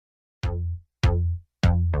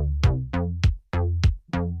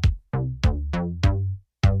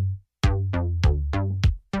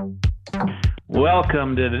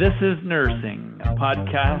Welcome to This is Nursing, a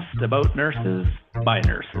podcast about nurses by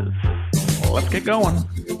nurses. Let's get going.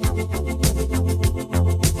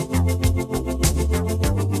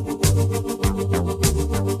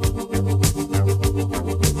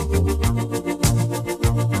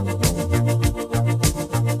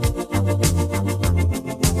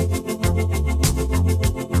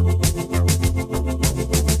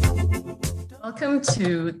 Welcome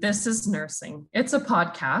to This is Nursing. It's a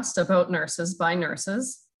podcast about nurses by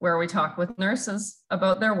nurses, where we talk with nurses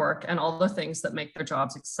about their work and all the things that make their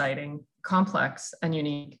jobs exciting, complex, and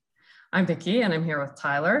unique. I'm Vicki, and I'm here with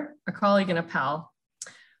Tyler, a colleague and a pal.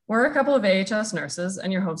 We're a couple of AHS nurses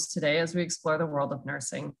and your hosts today as we explore the world of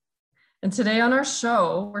nursing. And today on our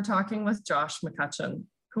show, we're talking with Josh McCutcheon,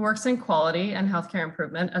 who works in quality and healthcare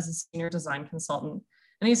improvement as a senior design consultant.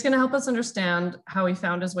 And he's going to help us understand how he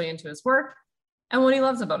found his way into his work and what he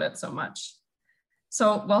loves about it so much.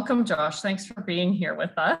 So welcome, Josh. Thanks for being here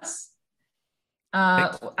with us.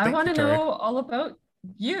 I want to know all about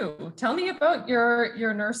you. Tell me about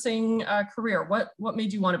your nursing career. What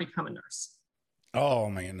made you want to become a nurse? Oh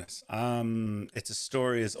my goodness. It's a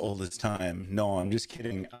story as old as time. No, I'm just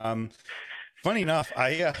kidding. Funny enough,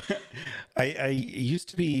 I used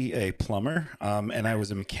to be a plumber, and I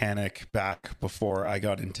was a mechanic back before I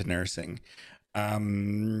got into nursing.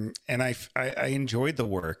 And I enjoyed the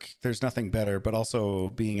work. There's nothing better, but also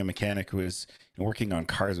being a mechanic was working on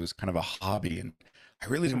cars was kind of a hobby, and I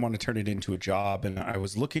really didn't want to turn it into a job. And I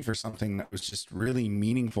was looking for something that was just really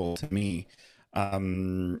meaningful to me.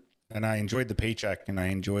 And I enjoyed the paycheck and I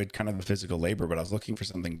enjoyed kind of the physical labor, but I was looking for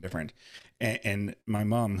something different. And my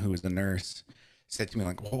mom, who was a nurse, said to me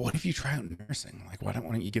like, well, what if you try out nursing? Like, why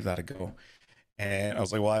don't you give that a go? And I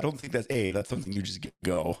was like, well, I don't think that's something you just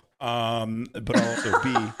go. But also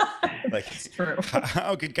B, like,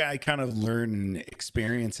 how could I kind of learn and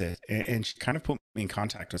experience it? And she kind of put me in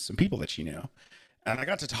contact with some people that she knew. And I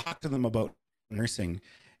got to talk to them about nursing.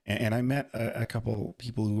 And I met a couple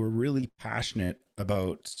people who were really passionate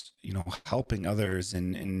about, helping others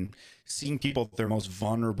and seeing people at their most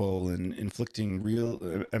vulnerable and inflicting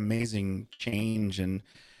real amazing change. And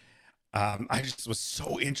I just was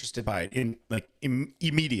so interested by it.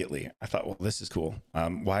 Immediately, I thought, well, this is cool.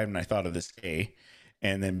 Why haven't I thought of this? A,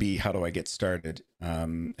 and then B, how do I get started?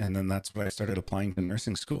 And then that's when I started applying to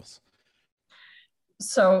nursing schools.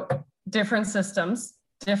 So different systems,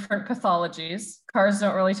 different pathologies. Cars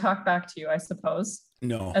don't really talk back to you, I suppose.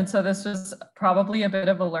 No. And so this was probably a bit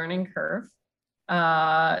of a learning curve.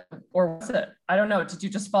 Or was it? I don't know. Did you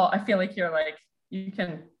just fall? I feel like you're like, you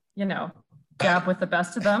can, jab with the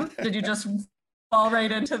best of them. Did you just fall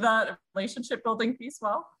right into that relationship building piece?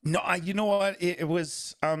 Well, no, you know what? It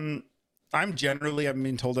was, I've been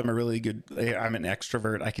told I'm an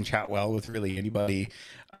extrovert. I can chat well with really anybody.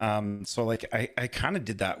 So like, I kind of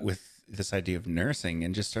did that with this idea of nursing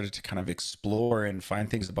and just started to kind of explore and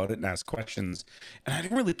find things about it and ask questions. And I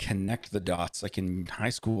didn't really connect the dots. Like in high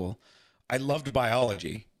school, I loved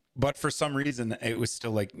biology, but for some reason it was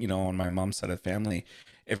still like, on my mom's side of the family,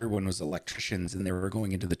 everyone was electricians and they were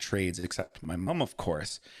going into the trades, except my mom, of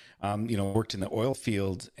course, worked in the oil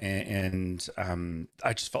field. And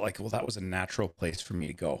I just felt like, well, that was a natural place for me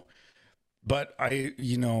to go. But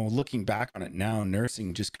looking back on it now,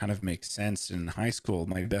 nursing just kind of makes sense. In high school,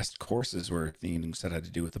 my best courses were things that had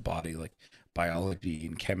to do with the body, like biology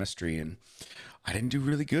and chemistry. And I didn't do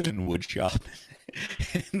really good in wood shop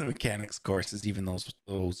in the mechanics courses, even though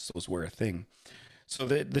those were a thing. So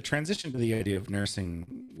the transition to the idea of nursing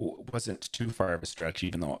wasn't too far of a stretch,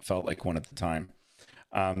 even though it felt like one at the time.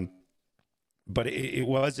 But it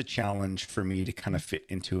was a challenge for me to kind of fit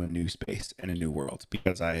into a new space and a new world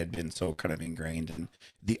because I had been so kind of ingrained in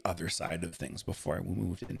the other side of things before I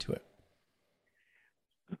moved into it.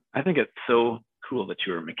 I think it's so cool that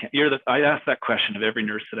you're a mechanic. I ask that question of every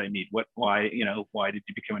nurse that I meet. Why did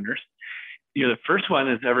you become a nurse? You're the first one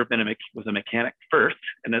who's ever was a mechanic first.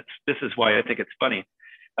 And this is why I think it's funny.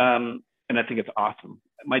 And I think it's awesome.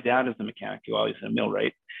 My dad is a mechanic. He always in a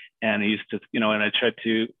millwright. And he used to, and I tried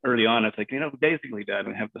to early on, it's like, basically, Dad,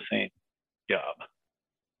 we have the same job,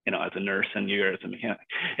 as a nurse and you're as a mechanic.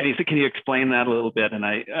 And he said, can you explain that a little bit? And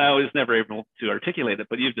I was never able to articulate it,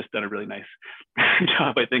 but you've just done a really nice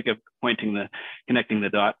job, I think, of connecting the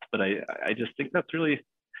dots. But I just think that's really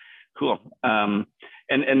cool. And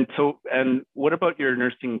what about your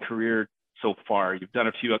nursing career so far? You've done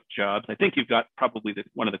a few jobs. I think you've got probably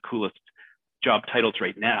one of the coolest job titles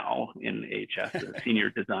right now in AHS, a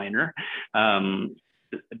senior designer,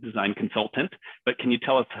 design consultant. But can you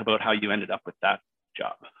tell us about how you ended up with that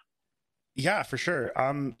job? Yeah, for sure.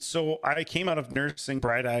 So I came out of nursing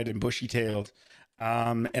bright-eyed and bushy-tailed,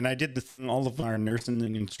 And I did the thing all of our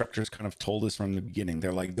nursing instructors kind of told us from the beginning.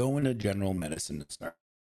 They're like, go into general medicine to start.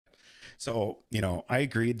 So, I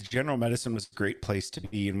agreed. General medicine was a great place to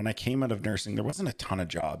be. And when I came out of nursing, there wasn't a ton of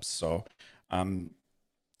jobs. So, um,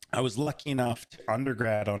 I was lucky enough to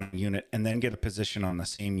undergrad on a unit and then get a position on the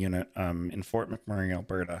same unit in Fort McMurray,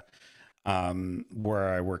 Alberta, where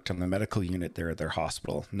I worked on the medical unit there at their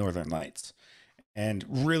hospital, Northern Lights, and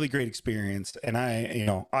really great experience. And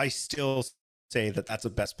I still say that that's the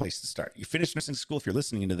best place to start. You finish nursing school, if you're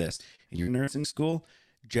listening to this and you're in nursing school,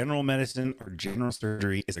 general medicine or general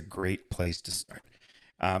surgery is a great place to start.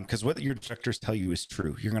 Because what your instructors tell you is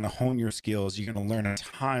true. You're going to hone your skills. You're going to learn a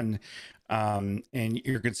ton, and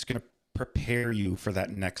you're just going to prepare you for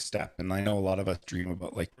that next step. And I know a lot of us dream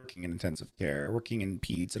about like working in intensive care, working in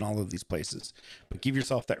peds, and all of these places. But give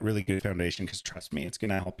yourself that really good foundation, because trust me, it's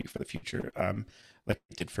going to help you for the future, like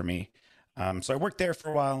it did for me. So I worked there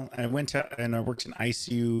for a while. I went and I worked in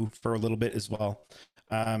ICU for a little bit as well.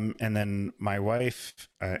 And then my wife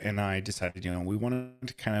and I decided, we wanted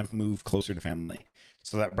to kind of move closer to family.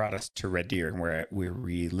 So that brought us to Red Deer, where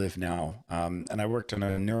we live now. And I worked on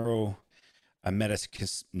a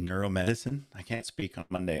neuromedicine. I can't speak on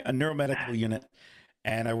Monday. A neuromedical unit,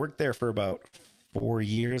 and I worked there for about 4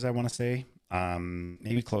 years. I want to say,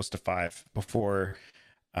 maybe close to 5, before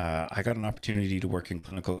I got an opportunity to work in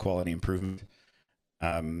clinical quality improvement.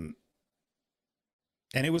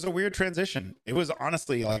 And it was a weird transition. It was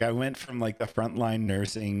honestly like I went from like the frontline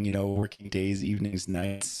nursing, working days, evenings,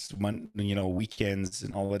 nights, weekends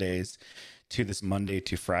and holidays, to this Monday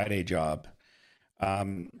to Friday job.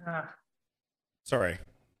 Sorry.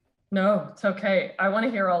 No, it's okay. I want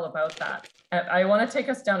to hear all about that. I want to take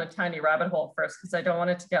us down a tiny rabbit hole first, because I don't want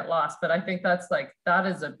it to get lost. But I think that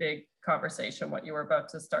is a big conversation, what you were about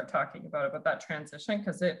to start talking about that transition,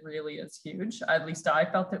 because it really is huge. At least I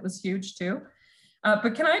felt it was huge too.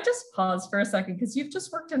 But can I just pause for a second? Because you've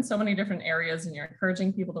just worked in so many different areas and you're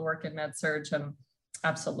encouraging people to work in med-surg. And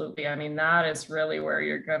absolutely, I mean, that is really where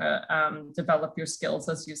you're going to develop your skills,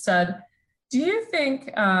 as you said. Do you think,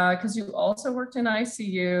 because you also worked in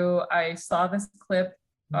ICU, I saw this clip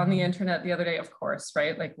on the internet the other day, of course,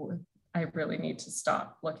 right? Like, I really need to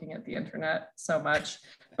stop looking at the internet so much,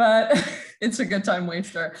 but it's a good time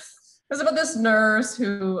waster. It was about this nurse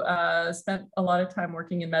who spent a lot of time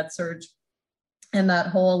working in med-surg. And that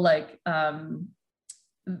whole the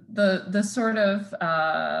sort of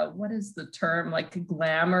what is the term, like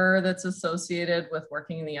glamour that's associated with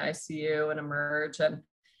working in the ICU and emerge. And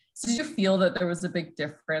so did you feel that there was a big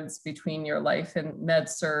difference between your life in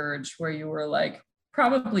med-surg, where you were like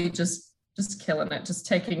probably just killing it, just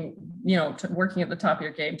taking, working at the top of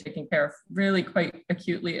your game, taking care of really quite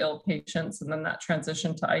acutely ill patients, and then that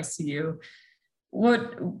transition to ICU?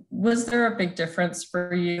 What was there a big difference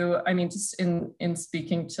for you? I mean, just in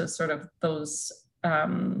speaking to sort of those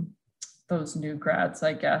new grads,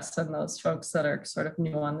 I guess, and those folks that are sort of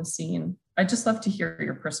new on the scene. I'd just love to hear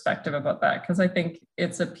your perspective about that, because I think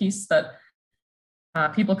it's a piece that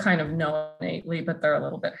people kind of know innately, but they're a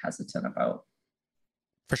little bit hesitant about.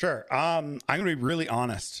 For sure. I'm going to be really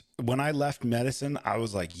honest. When I left medicine, I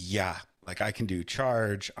was like, yeah, like I can do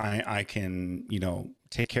charge. I can,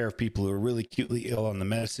 take care of people who are really acutely ill on the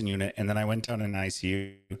medicine unit. And then I went down in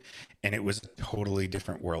ICU, and it was a totally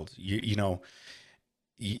different world.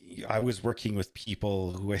 I was working with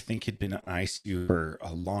people who I think had been in ICU for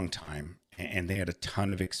a long time, and they had a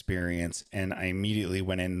ton of experience. And I immediately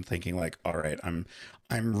went in thinking like, all right, I'm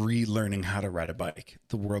relearning how to ride a bike.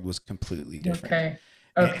 The world was completely different.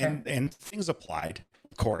 Okay. And things applied.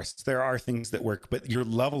 Of course, there are things that work, but your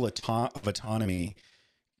level of autonomy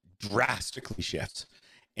drastically shifts.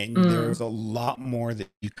 And there's a lot more that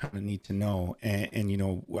you kind of need to know. And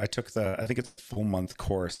I took I think it's a full month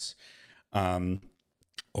course,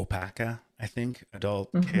 OPACA, I think, adult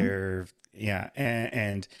care. Yeah.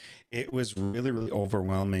 And it was really, really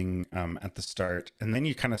overwhelming at the start. And then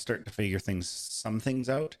you kind of start to figure some things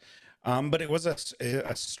out. But it was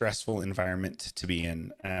a stressful environment to be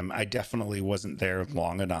in. I definitely wasn't there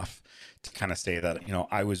long enough to kind of say that,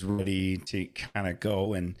 I was ready to kind of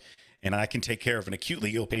go and I can take care of an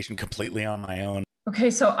acutely ill patient completely on my own. Okay,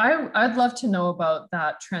 so I'd love to know about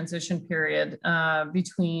that transition period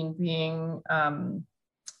between being,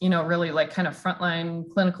 really like kind of frontline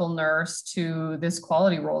clinical nurse to this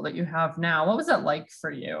quality role that you have now. What was that like for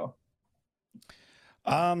you?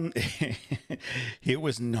 It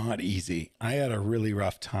was not easy. I had a really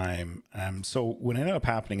rough time. So what ended up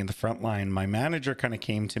happening in the front line, my manager kind of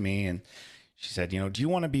came to me and she said, do you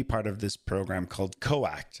want to be part of this program called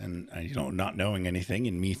COACT? And, not knowing anything,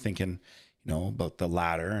 and me thinking, about the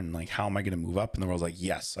ladder and like, how am I going to move up? And the world's like,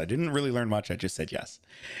 yes. I didn't really learn much. I just said yes.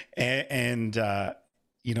 And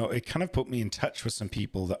it kind of put me in touch with some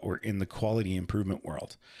people that were in the quality improvement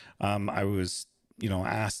world. I was,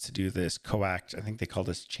 asked to do this COACT. I think they call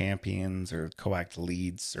this champions or COACT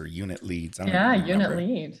leads or unit leads. I don't Yeah, even unit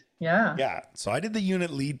remember. lead. Yeah. Yeah. So I did the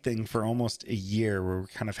unit lead thing for almost a year where we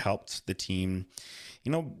kind of helped the team.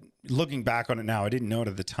 Looking back on it now, I didn't know it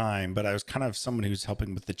at the time, but I was kind of someone who's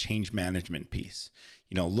helping with the change management piece,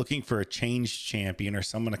 looking for a change champion or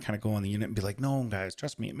someone to kind of go on the unit and be like, no, guys,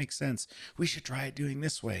 trust me, it makes sense. We should try it doing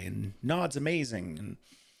this way. And Nod's amazing.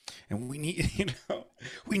 And we need,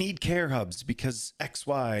 we need care hubs because X,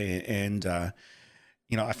 Y. And,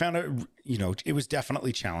 I found it was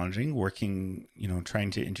definitely challenging working,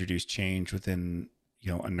 trying to introduce change within,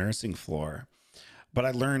 a nursing floor. But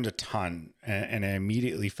I learned a ton, and I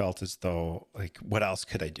immediately felt as though, like, what else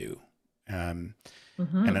could I do? And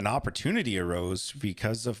an opportunity arose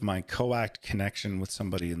because of my COACT connection with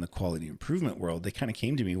somebody in the quality improvement world. They kind of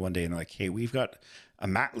came to me one day and like, hey, we've got a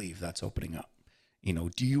mat leave that's opening up.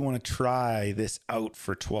 Do you want to try this out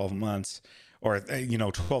for 12 months? Or,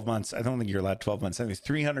 12 months. I don't think you're allowed 12 months. I think it's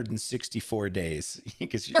 364 days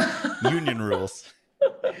because union rules.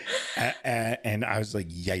 And I was like,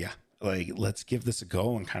 yeah. Like, let's give this a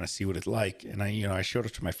go and kind of see what it's like. And I showed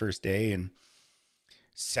up to my first day and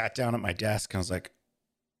sat down at my desk and I was like,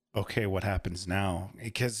 okay, what happens now?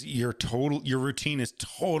 Because your routine is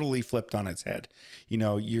totally flipped on its head.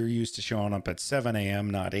 You're used to showing up at 7 a.m.,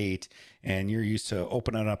 not 8, and you're used to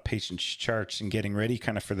opening up patient charts and getting ready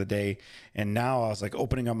kind of for the day. And now I was like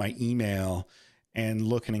opening up my email and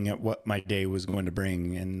looking at what my day was going to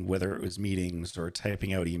bring and whether it was meetings or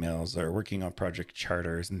typing out emails or working on project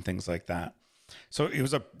charters and things like that. So it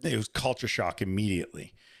was culture shock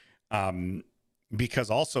immediately. Because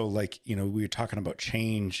also, like, we were talking about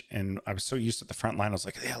change and I was so used to the front line. I was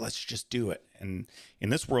like, yeah, let's just do it. And in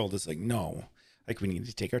this world, it's like, no, like we need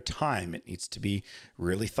to take our time. It needs to be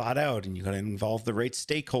really thought out and you got to involve the right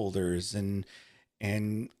stakeholders. And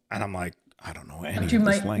I'm like, I don't know any of this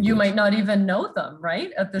language. You might not even know them,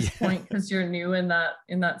 right? At this point, because you're new in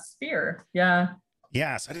that sphere. Yeah.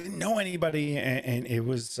 Yeah. So I didn't know anybody and it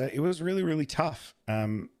was really, really tough.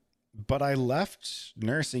 But I left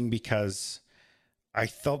nursing because I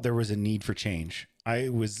felt there was a need for change. I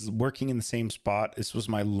was working in the same spot. This was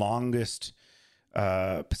my longest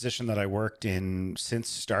position that I worked in since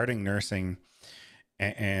starting nursing.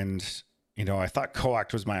 And I thought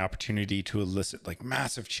COACT was my opportunity to elicit like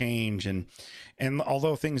massive change. And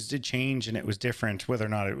although things did change and it was different, whether or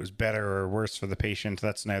not it was better or worse for the patient,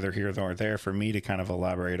 that's neither here nor there for me to kind of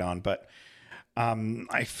elaborate on. But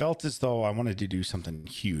I felt as though I wanted to do something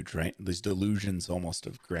huge, right? These delusions almost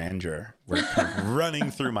of grandeur were kind of running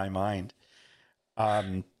through my mind.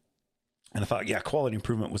 And I thought, yeah, quality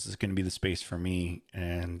improvement was going to be the space for me.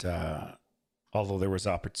 And although there was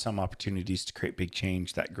some opportunities to create big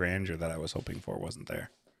change, that grandeur that I was hoping for wasn't there.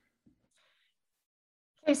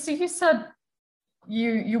 Okay, so you said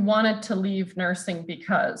you wanted to leave nursing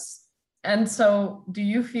because, and so do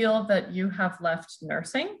you feel that you have left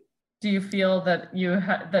nursing? Do you feel that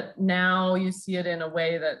that now you see it in a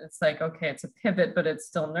way that it's like, okay, it's a pivot, but it's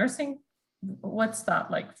still nursing? What's that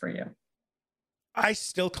like for you? I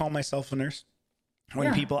still call myself a nurse.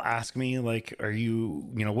 When people ask me like, are you,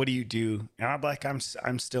 what do you do? And I'm like, I'm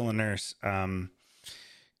still a nurse.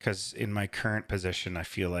 Because in my current position, I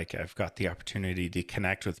feel like I've got the opportunity to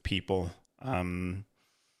connect with people,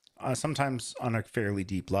 sometimes on a fairly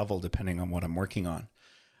deep level, depending on what I'm working on.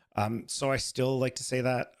 So I still like to say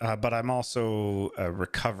that, but I'm also a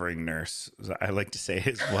recovering nurse. I like to say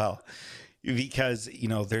as well, because,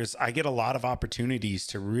 I get a lot of opportunities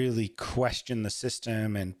to really question the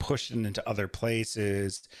system and push it into other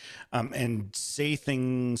places, and say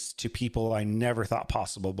things to people I never thought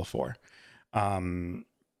possible before,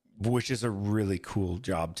 which is a really cool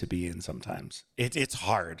job to be in. Sometimes it's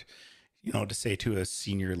hard, to say to a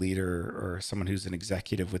senior leader or someone who's an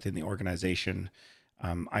executive within the organization,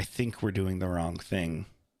 I think we're doing the wrong thing.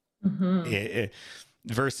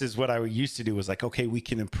 Versus what I used to do was like, okay, we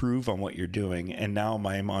can improve on what you're doing. And now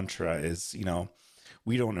my mantra is,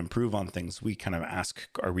 we don't improve on things. We kind of ask,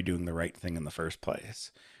 are we doing the right thing in the first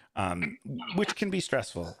place? Which can be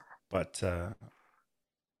stressful, but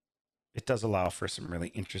it does allow for some really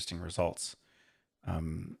interesting results.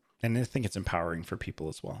 And I think it's empowering for people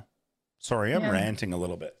as well. Sorry, I'm ranting a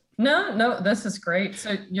little bit. No, this is great.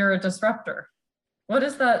 So you're a disruptor. What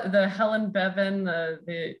is that? The Helen Bevan,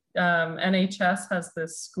 the NHS has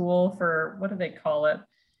this school for, what do they call it?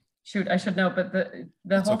 Shoot, I should know, but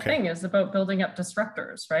the whole thing is about building up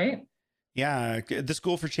disruptors, right? Yeah, the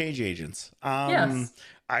School for Change Agents. Yes.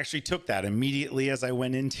 I actually took that immediately as I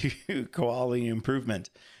went into quality improvement.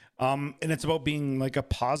 And it's about being like a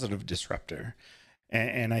positive disruptor.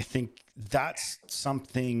 And I think that's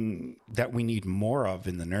something that we need more of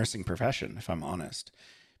in the nursing profession, if I'm honest.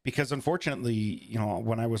 Because unfortunately,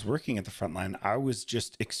 when I was working at the front line, I was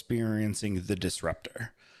just experiencing the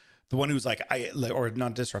disruptor, the one who's like, or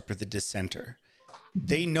not disruptor, the dissenter.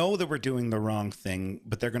 They know that we're doing the wrong thing,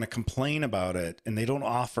 but they're going to complain about it, and they don't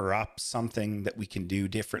offer up something that we can do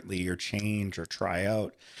differently or change or try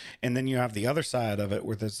out. And then you have the other side of it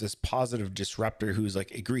where there's this positive disruptor who's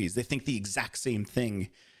like agrees. They think the exact same thing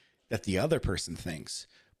that the other person thinks,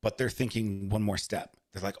 but they're thinking one more step.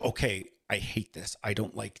 They're like, okay, I hate this. I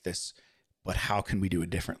don't like this, but how can we do it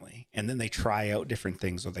differently? And then they try out different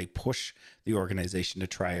things, or they push the organization to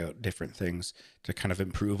try out different things to kind of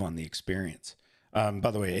improve on the experience.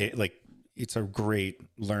 By the way, it's a great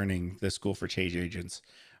learning, the School for Change Agents.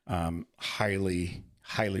 Highly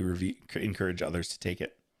encourage others to take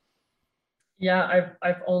it. Yeah,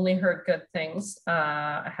 I've only heard good things.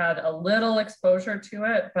 I had a little exposure to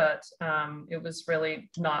it, but it was really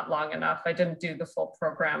not long enough. I didn't do the full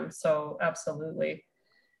program, so absolutely.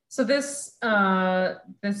 So this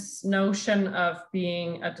this notion of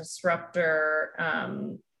being a disruptor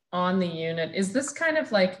on the unit, is this kind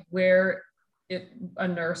of like where a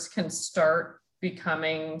nurse can start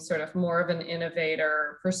becoming sort of more of an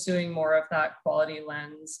innovator, pursuing more of that quality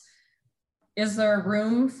lens? Is there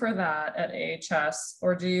room for that at AHS,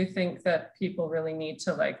 or do you think that people really need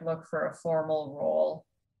to like look for a formal role?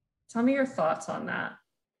 Tell me your thoughts on that.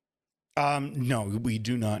 No, we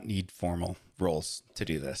do not need formal roles to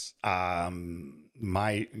do this.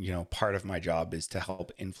 My, part of my job is to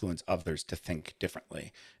help influence others to think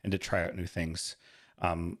differently and to try out new things.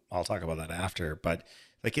 I'll talk about that after, but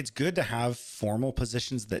like, it's good to have formal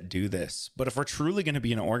positions that do this. But if we're truly going to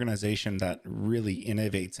be an organization that really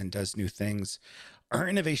innovates and does new things, our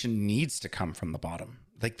innovation needs to come from the bottom.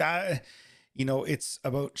 Like that, it's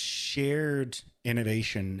about shared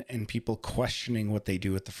innovation and people questioning what they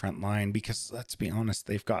do at the front line, because let's be honest,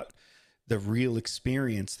 they've got the real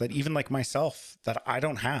experience that even like myself, that I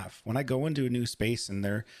don't have. When I go into a new space and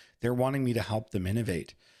they're wanting me to help them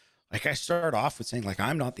innovate, like I start off with saying, like,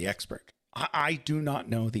 I'm not the expert. I do not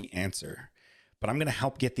know the answer, but I'm going to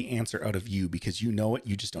help get the answer out of you because you know it.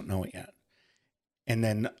 You just don't know it yet. And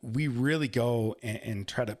then we really go and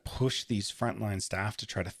try to push these frontline staff to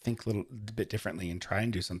try to think a little bit differently and try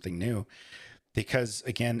and do something new. Because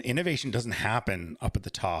again, innovation doesn't happen up at the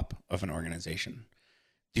top of an organization.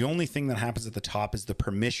 The only thing that happens at the top is the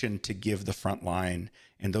permission to give the front line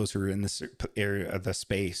and those who are in this area of the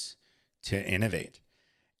space to innovate.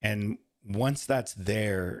 And once that's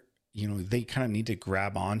there, they kind of need to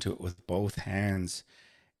grab onto it with both hands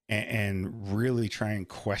and really try and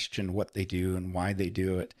question what they do and why they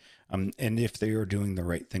do it. And if they are doing the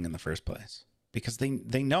right thing in the first place, because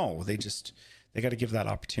they know they got to give that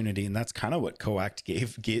opportunity. And that's kind of what COACT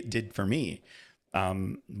did for me.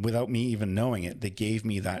 Without me even knowing it, they gave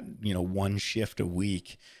me that, one shift a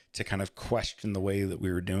week to kind of question the way that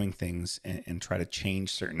we were doing things and try to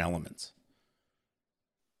change certain elements.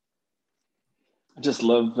 I just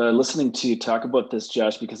love listening to you talk about this,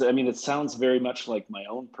 Josh, because I mean, it sounds very much like my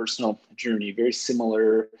own personal journey, very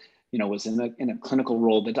similar. Was in a clinical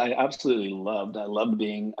role that I absolutely loved. I loved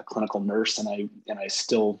being a clinical nurse, and I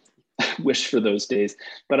still wish for those days.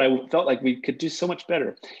 But I felt like we could do so much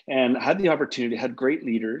better, and I had the opportunity, had great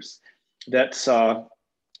leaders that saw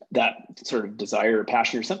that sort of desire or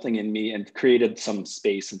passion or something in me and created some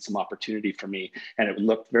space and some opportunity for me. And it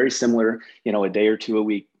looked very similar, a day or two a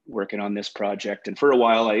week working on this project. And for a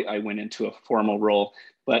while I went into a formal role,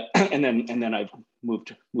 but and then I've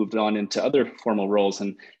moved on into other formal roles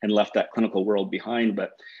and left that clinical world behind.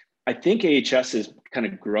 But I think AHS is kind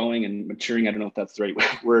of growing and maturing. I don't know if that's the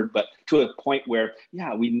right word, but to a point where,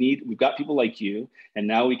 yeah, we've got people like you, and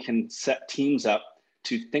now we can set teams up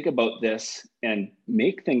to think about this and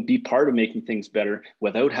be part of making things better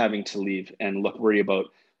without having to leave and worry about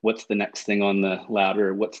what's the next thing on the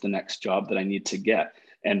ladder, what's the next job that I need to get,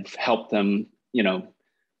 and help them,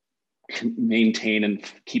 maintain and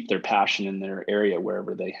keep their passion in their area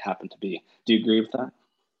wherever they happen to be. Do you agree with that?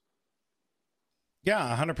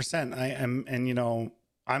 Yeah, 100%. I am, and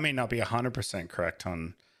I may not be 100% correct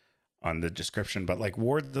on the description, but like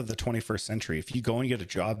wards of the 21st century, if you go and get a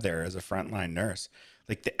job there as a frontline nurse,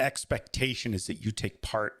 like the expectation is that you take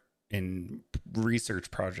part in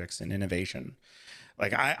research projects and innovation.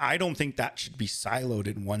 Like I don't think that should be siloed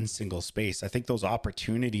in one single space. I think those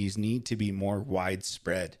opportunities need to be more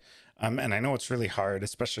widespread. And I know it's really hard,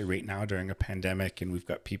 especially right now during a pandemic, and we've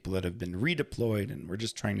got people that have been redeployed, and we're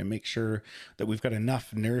just trying to make sure that we've got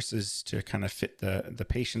enough nurses to kind of fit the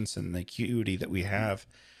patients and the acuity that we have.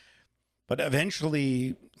 But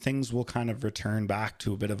eventually things will kind of return back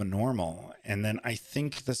to a bit of a normal. And then I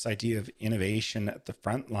think this idea of innovation at the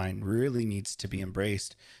front line really needs to be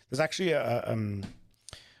embraced. There's actually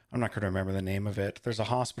I'm not going to remember the name of it. There's a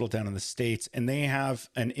hospital down in the States, and they have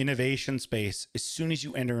an innovation space as soon as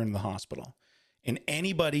you enter in the hospital. And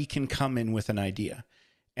anybody can come in with an idea,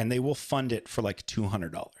 and they will fund it for like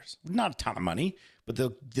 $200. Not a ton of money, but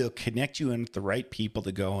they'll connect you in with the right people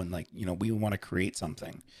to go and, like, you know, we want to create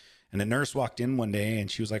something. And a nurse walked in one day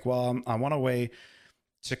and she was like, well, I want a way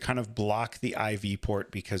to kind of block the IV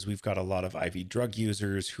port because we've got a lot of IV drug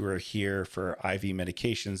users who are here for IV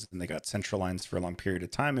medications, and they got central lines for a long period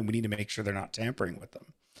of time, and we need to make sure they're not tampering with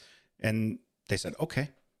them. And they said,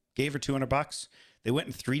 okay, gave her $200. They went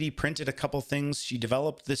and 3D printed a couple things. She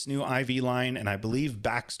developed this new IV line, and I believe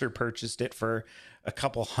Baxter purchased it for a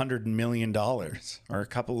couple $100 million or a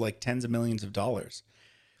couple like tens of millions of dollars.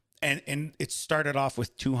 And it started off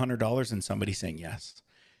with $200 and somebody saying yes.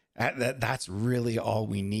 That's really all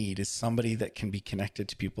we need, is somebody that can be connected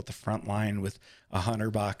to people at the front line with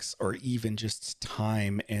 $100 or even just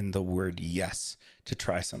time and the word yes to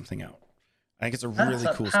try something out. I think it's a really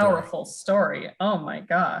cool story. Powerful story. Oh my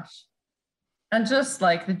gosh. And just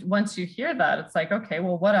like once you hear that, it's like, okay,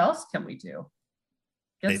 well, what else can we do?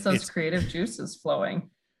 Gets those creative juices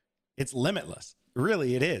flowing. It's limitless.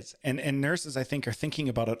 Really, it is. And nurses, I think, are thinking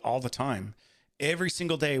about it all the time. Every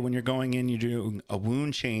single day when you're going in, you're doing a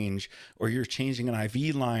wound change, or you're changing an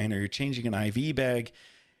IV line, or you're changing an IV bag.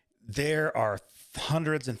 There are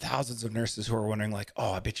hundreds and thousands of nurses who are wondering, like,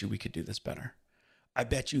 oh, I bet you we could do this better. I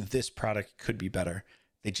bet you this product could be better.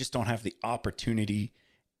 They just don't have the opportunity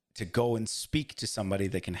to go and speak to somebody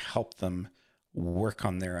that can help them work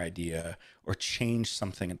on their idea or change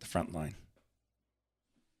something at the front line.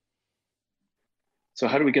 So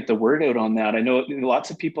how do we get the word out on that? I know lots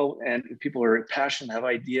of people, and people are passionate, have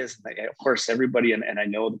ideas. And of course, everybody, and I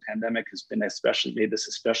know the pandemic has been made this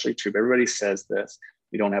especially true. But everybody says this: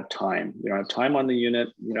 we don't have time. We don't have time on the unit.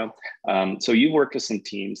 You know, so you work with some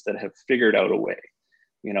teams that have figured out a way.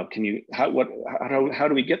 You know, how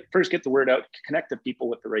do we get the word out, connect the people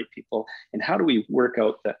with the right people, and how do we work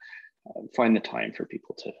out find the time for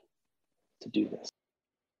people to do this?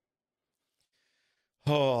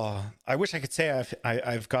 Oh, I wish I could say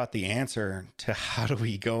I've got the answer to how do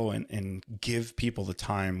we go and give people the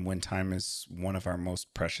time when time is one of our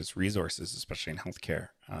most precious resources, especially in healthcare.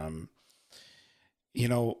 You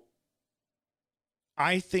know,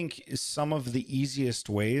 I think some of the easiest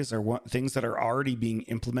ways are things that are already being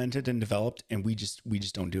implemented and developed, and we just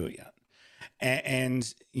don't do it yet.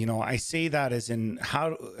 And you know, I say that as in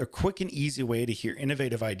a quick and easy way to hear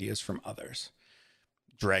innovative ideas from others.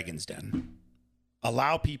 Dragon's Den.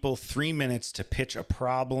 Allow people 3 minutes to pitch a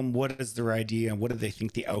problem. What is their idea and what do they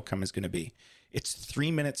think the outcome is going to be? It's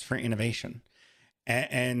 3 minutes for innovation.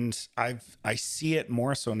 And I see it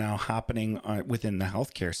more so now happening within the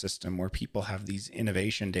healthcare system, where people have these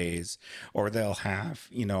innovation days, or they'll have,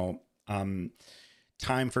 you know,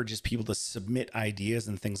 time for just people to submit ideas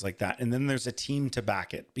and things like that. And then there's a team to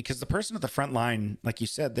back it, because the person at the front line, like you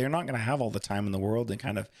said, they're not going to have all the time in the world and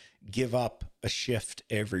kind of give up a shift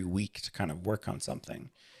every week to kind of work on something.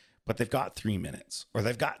 But they've got 3 minutes, or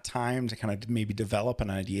they've got time to kind of maybe develop an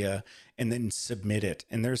idea and then submit it.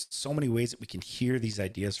 And there's so many ways that we can hear these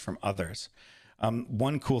ideas from others.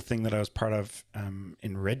 One cool thing that I was part of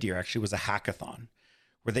in Red Deer actually was a hackathon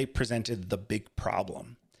where they presented the big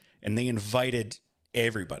problem, and they invited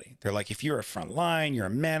everybody. They're like, if you're a front line, you're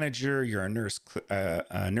a manager, you're a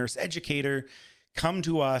nurse educator, come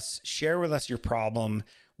to us, share with us your problem.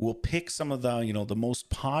 We'll pick some of the, you know, the most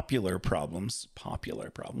popular problems,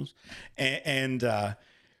 and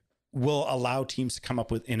we'll allow teams to come up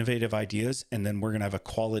with innovative ideas. And then we're going to have a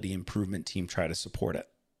quality improvement team try to support it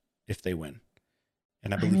if they win.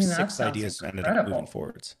 And I believe 6 ideas ended up moving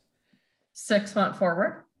forwards. 6 went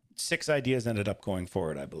forward? 6 ideas ended up going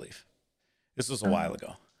forward, I believe. This was a while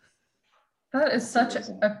ago. That is such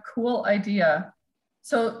a cool idea.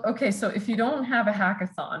 So, okay, so if you don't have a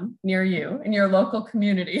hackathon near you in your local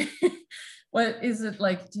community, what is it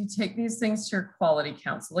like? Do you take these things to your quality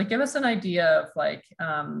council? Like, give us an idea of like,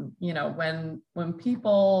 you know, when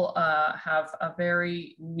people have a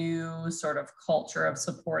very new sort of culture of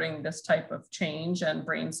supporting this type of change and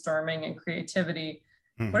brainstorming and creativity,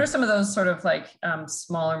 what are some of those sort of like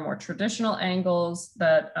smaller, more traditional angles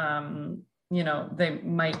that, you know, they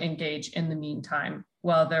might engage in the meantime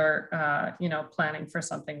while they're, you know, planning for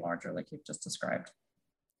something larger, like you've just described?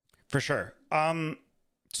 For sure.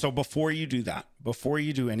 So before you do that, before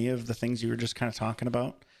you do any of the things you were just kind of talking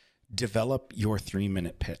about, develop your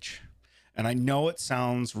 3-minute pitch. And I know it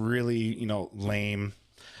sounds really, lame,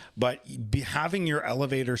 but having your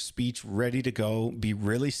elevator speech ready to go, be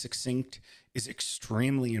really succinct, is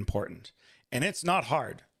extremely important. And it's not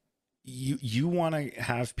hard. You want to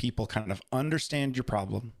have people kind of understand your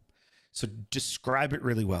problem. So describe it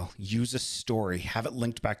really well. Use a story. Have it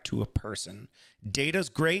linked back to a person. Data's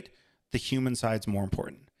great. The human side's more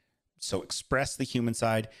important. So express the human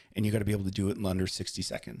side, and you got to be able to do it in under 60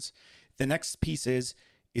 seconds. The next piece is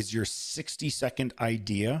your 60-second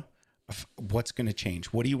idea of what's going to change.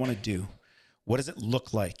 What do you want to do? What does it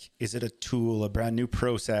look like? Is it a tool, a brand new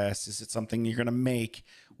process? Is it something you're going to make?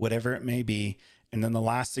 Whatever it may be. And then the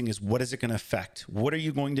last thing is, what is it going to affect? What are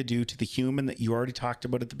you going to do to the human that you already talked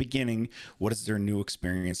about at the beginning? What does their new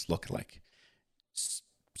experience look like?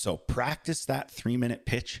 So practice that 3-minute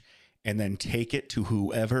pitch and then take it to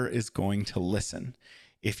whoever is going to listen.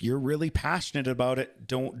 If you're really passionate about it,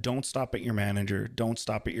 don't stop at your manager. Don't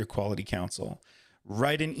stop at your quality counsel.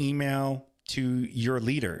 Write an email to your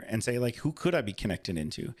leader and say, like, who could I be connected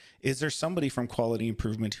into? Is there somebody from quality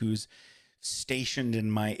improvement who's stationed in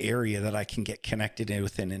my area that I can get connected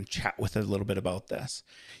with and chat with a little bit about this?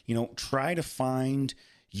 Try to find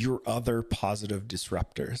your other positive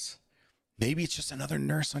disruptors. Maybe it's just another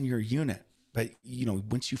nurse on your unit, but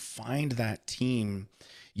once you find that team,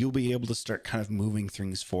 you'll be able to start kind of moving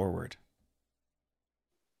things forward.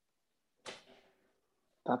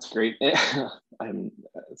 That's great.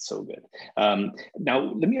 It's so good. Now,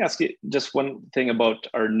 let me ask you just one thing about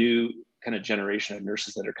our new kind of generation of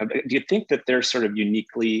nurses that are coming. Do you think that they're sort of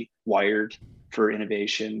uniquely wired for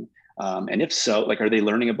innovation? And if so, are they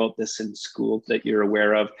learning about this in school that you're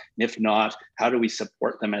aware of? And if not, how do we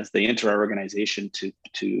support them as they enter our organization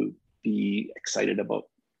to be excited about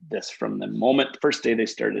this from the first day they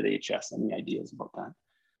started HS? Any ideas about that?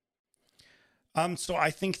 So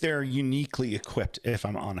I think they're uniquely equipped, if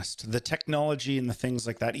I'm honest. The technology and the things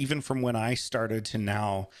like that, even from when I started to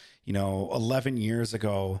now, 11 years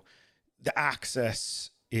ago, the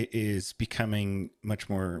access is becoming much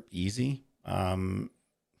more easy.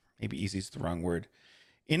 Maybe easy is the wrong word.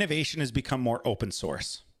 Innovation has become more open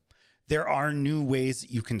source. There are new ways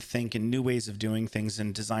that you can think and new ways of doing things,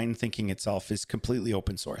 and design thinking itself is completely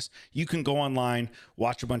open source. You can go online,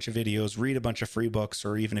 watch a bunch of videos, read a bunch of free books,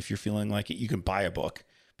 or even if you're feeling like it, you can buy a book,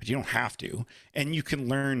 but you don't have to. And you can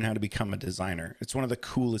learn how to become a designer. It's one of the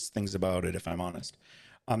coolest things about it, if I'm honest.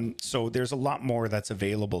 So there's a lot more that's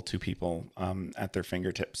available to people at their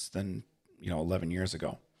fingertips than 11 years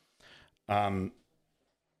ago.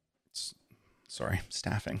 Sorry,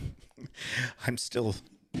 staffing. I'm still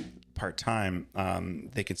part-time.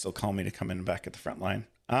 They can still call me to come in back at the front line.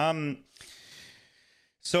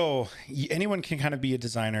 So anyone can kind of be a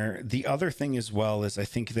designer. The other thing as well is I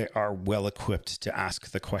think they are well equipped to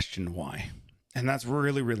ask the question why. And that's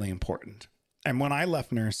really, really important. And when I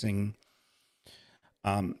left nursing,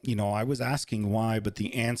 I was asking why, but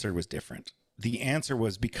the answer was different. The answer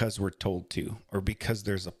was because we're told to, or because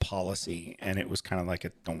there's a policy, and it was kind of like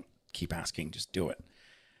don't keep asking, just do it.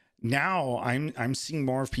 Now I'm seeing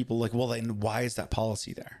more of people like, well, then why is that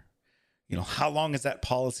policy there? How long has that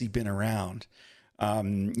policy been around?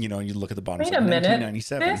 You look at the bottom. Wait a minute.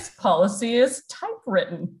 1997. This policy is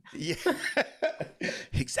typewritten. Yeah,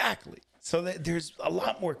 exactly. So there's a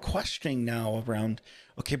lot more questioning now around,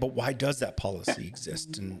 okay, but why does that policy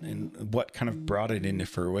exist, and what kind of brought it into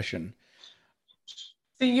fruition?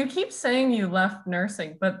 So you keep saying you left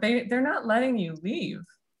nursing, but they're not letting you leave.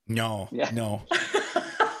 No.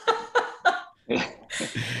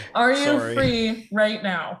 Are you free right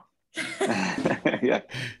now? Yeah.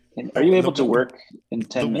 Are you able to work in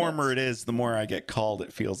 10 minutes? The warmer it is, the more I get called,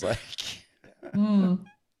 it feels like.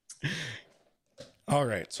 All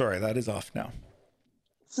right. Sorry, that is off now.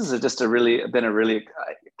 This is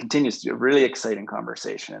continues to be a really exciting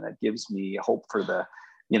conversation, and it gives me hope for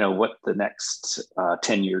what the next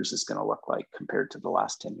 10 years is going to look like compared to the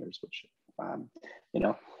last 10 years, which,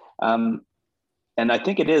 and I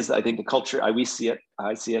think it is. I think the culture, I see it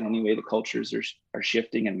anyway. The cultures are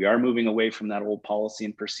shifting, and we are moving away from that old policy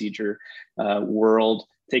and procedure world,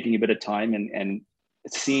 taking a bit of time and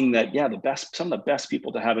seeing that, some of the best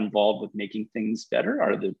people to have involved with making things better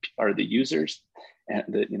are the users and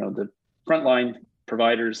the frontline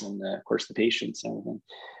providers and of course the patients and everything.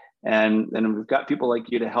 And we've got people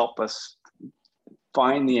like you to help us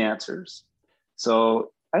find the answers.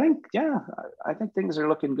 So I think things are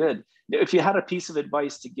looking good. If you had a piece of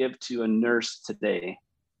advice to give to a nurse today,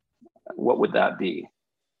 what would that be?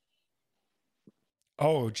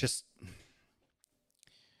 Oh, just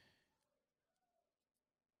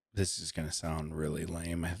this is going to sound really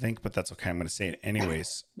lame, I think, but that's okay. I'm going to say it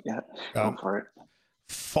anyways. Yeah, go for it.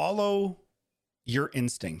 Follow your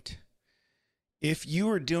instinct. If you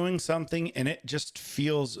are doing something and it just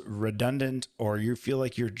feels redundant, or you feel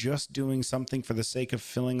like you're just doing something for the sake of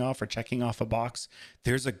filling off or checking off a box,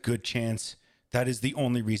 there's a good chance that is the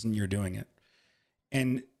only reason you're doing it.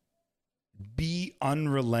 And be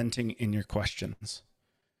unrelenting in your questions.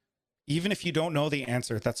 Even if you don't know the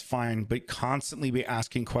answer, that's fine, but constantly be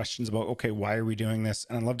asking questions about, okay, why are we doing this?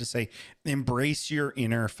 And I love to say, embrace your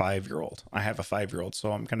inner 5-year-old. I have a 5-year-old,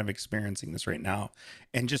 so I'm kind of experiencing this right now.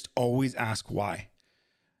 And just always ask why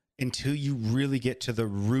until you really get to the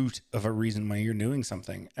root of a reason why you're doing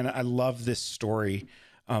something. And I love this story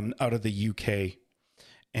out of the UK.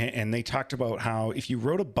 And they talked about how if you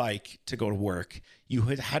rode a bike to go to work, you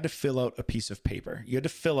had to fill out a piece of paper. You had to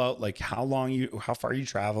fill out like how far you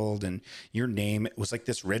traveled and your name. It was like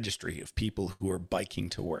this registry of people who were biking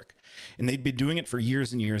to work. And they'd been doing it for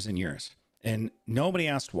years and years and years. And nobody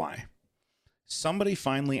asked why. Somebody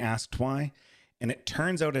finally asked why. And it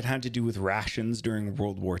turns out it had to do with rations during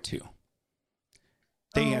World War II.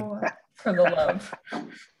 For the love.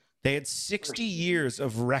 They had 60 years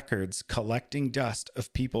of records collecting dust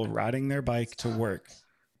of people riding their bike to work.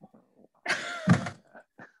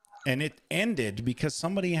 And it ended because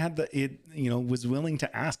somebody was willing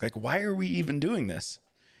to ask, like, why are we even doing this?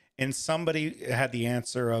 And somebody had the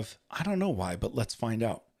answer of, I don't know why, but let's find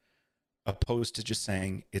out. Opposed to just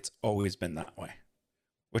saying it's always been that way,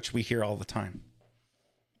 which we hear all the time.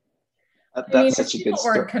 That's such a good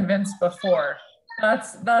story. Weren't convinced before.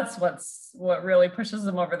 That's what really pushes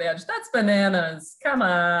them over the edge. That's bananas. Come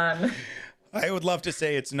on. I would love to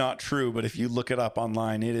say it's not true, but if you look it up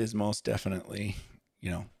online, it is most definitely,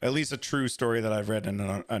 at least a true story that I've read in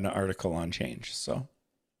an article on Change. So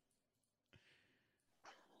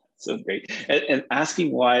great. And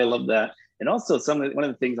asking why, I love that. And also one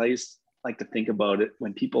of the things I used to like to think about it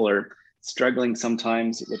when people are struggling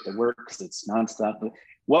sometimes with the work because it's nonstop.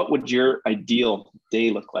 What would your ideal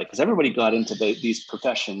day look like? Because everybody got into these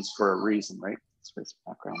professions for a reason, right? That's where his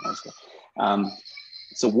background was.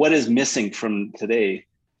 So what is missing from today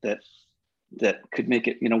that could make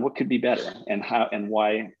it, what could be better, and how and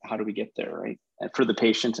why? How do we get there, right? And for the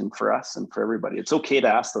patient and for us and for everybody, it's okay to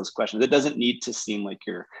ask those questions. It doesn't need to seem like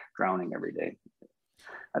you're drowning every day.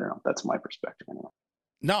 I don't know. That's my perspective anyway.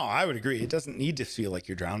 No, I would agree. It doesn't need to feel like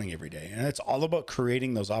you're drowning every day. And it's all about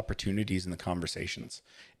creating those opportunities in the conversations.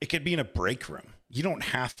 It could be in a break room. You don't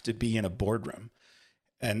have to be in a boardroom.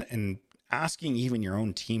 And asking even your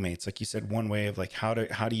own teammates, like you said, one way of like, how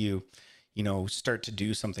do you, start to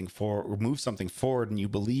do something or move something forward, and you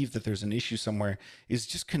believe that there's an issue somewhere, is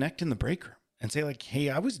just connect in the break room and say like,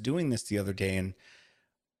 hey, I was doing this the other day, and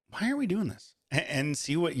why are we doing this? And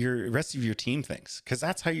see what your rest of your team thinks, because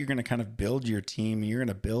that's how you're going to kind of build your team. You're going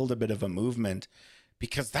to build a bit of a movement,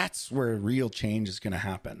 because that's where real change is going to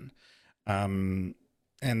happen. And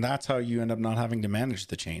that's how you end up not having to manage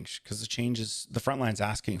the change, because the change is the front line's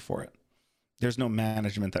asking for it. There's no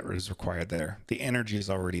management that is required there. The energy is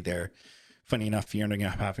already there. Funny enough, you're ending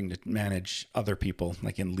up having to manage other people,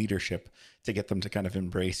 like in leadership, to get them to kind of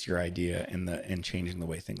embrace your idea and changing the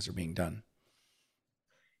way things are being done.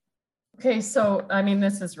 Okay, so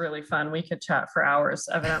this is really fun. We could chat for hours,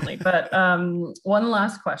 evidently. But one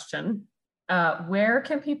last question. Where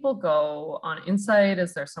can people go on Insight?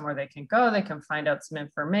 Is there somewhere they can go? They can find out some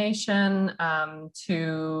information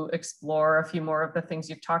to explore a few more of the things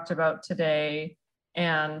you've talked about today,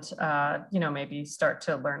 and maybe start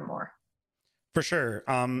to learn more. For sure.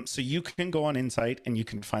 So you can go on Insight and you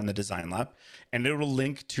can find the Design Lab, and it will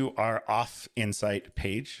link to our off Insight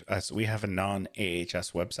page. So we have a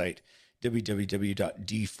non-AHS website,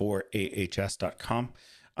 www.d4ahs.com.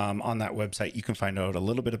 On that website, you can find out a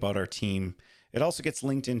little bit about our team. It also gets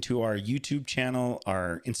linked into our YouTube channel,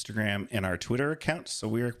 our Instagram, and our Twitter account. So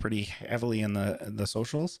we're pretty heavily in the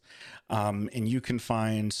socials. And you can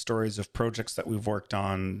find stories of projects that we've worked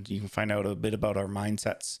on. You can find out a bit about our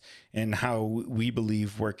mindsets and how we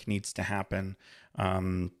believe work needs to happen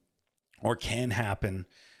or can happen.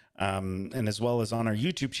 And as well as on our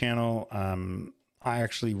YouTube channel, I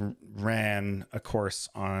actually ran a course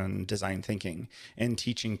on design thinking and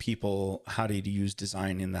teaching people how to use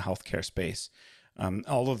design in the healthcare space.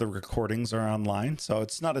 All of the recordings are online, so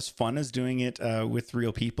it's not as fun as doing it with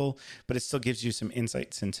real people, but it still gives you some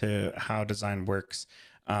insights into how design works.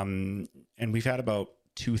 And we've had about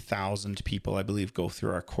 2,000 people, I believe, go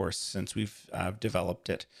through our course since we've developed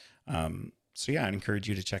it. So yeah, I'd encourage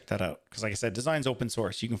you to check that out, because like I said, design's open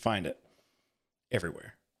source. You can find it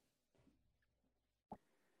everywhere.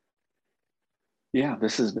 Yeah,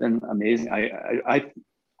 this has been amazing. I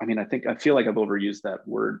I feel like I've overused that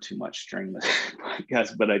word too much during this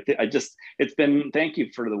podcast, but thank you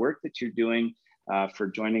for the work that you're doing, for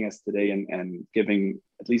joining us today and giving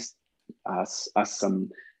at least us some,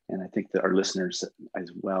 and I think that our listeners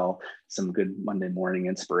as well, some good Monday morning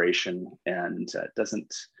inspiration. And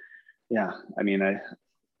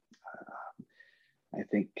I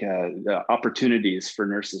think the opportunities for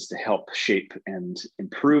nurses to help shape and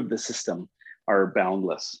improve the system are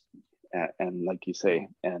boundless. And like you say,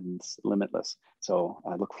 and limitless. So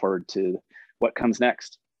I look forward to what comes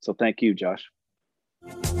next. So thank you, Josh.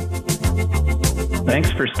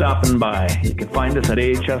 Thanks for stopping by. You can find us at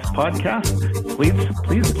AHS Podcast.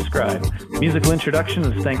 Please subscribe. Musical introduction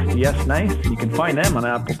is thanks to Yes Nice. You can find them on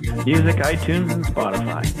Apple Music, iTunes, and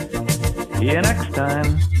Spotify. See you next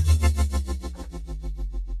time.